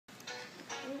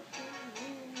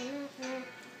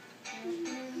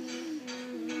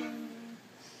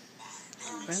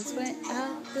Friends went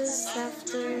out this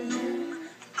afternoon,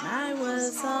 and I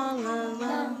was all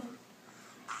alone.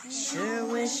 Sure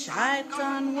wish I'd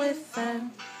gone with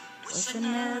them. Wish I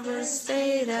never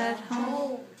stayed at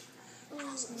home.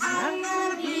 I'm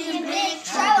gonna be in big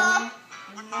trouble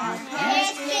when my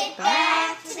parents get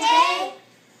back today.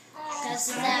 'Cause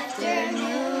this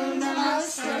afternoon the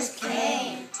monsters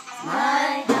came to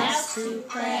my house to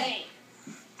play.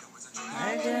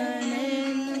 Dragon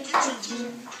in the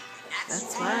kitchen,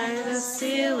 that's why the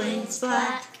ceiling's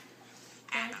black.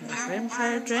 The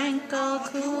vampire drank all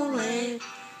Kool-Aid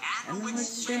and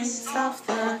licked drinks off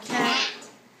the cat.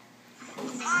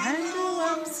 I grew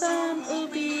up some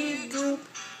ooby goop,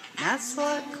 that's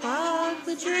what clogged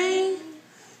the drain.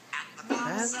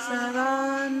 Dad sat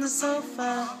on the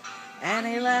sofa and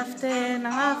he left an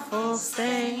awful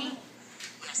stain.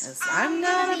 'Cause I'm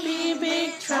gonna be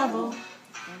big trouble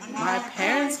when my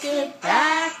parents get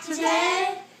back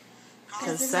today.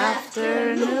 'Cause this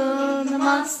afternoon the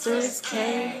monsters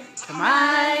came to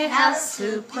my house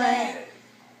to play.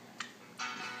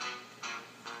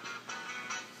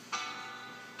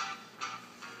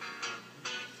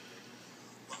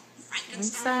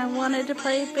 Once I wanted to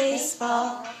play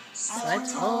baseball, so I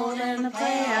told him to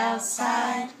play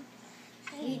outside.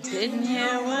 He didn't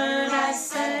hear what I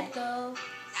said,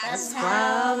 that's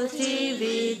while the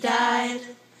TV died.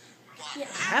 What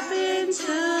happened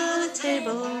to the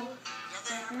table?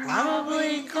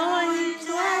 Probably going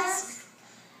to ask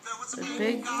the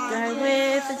big guy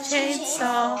with the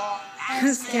chainsaw and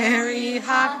a scary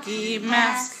hockey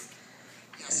mask.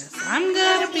 'Cause I'm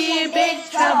gonna be in big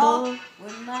trouble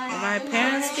when my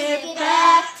parents get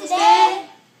back today.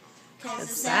 'Cause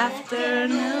this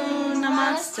afternoon the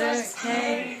monsters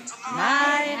came to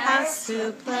my house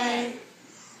to play.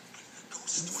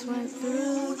 Just went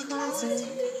through the closet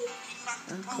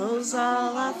and clothes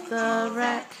all off the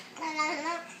rack.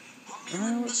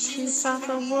 And when she saw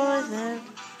the war there,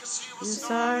 she was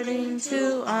starting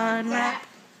to unwrap.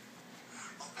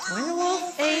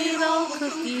 Werewolf ate all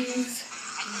cookies,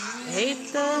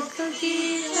 ate the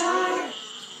cookie jar.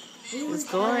 He was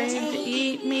going to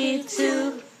eat me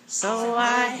too, so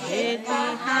I hid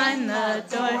behind the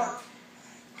door.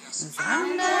 'Cause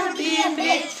I'm gonna be in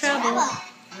big trouble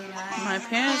when my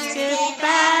parents get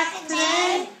back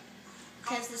today.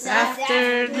 'Cause this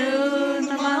afternoon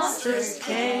the monsters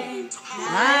came to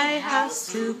my house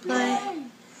to play.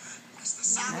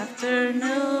 This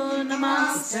afternoon the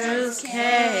monsters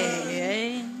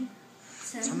came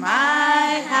to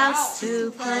my house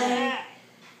to play.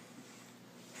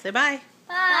 Say bye.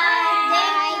 Bye.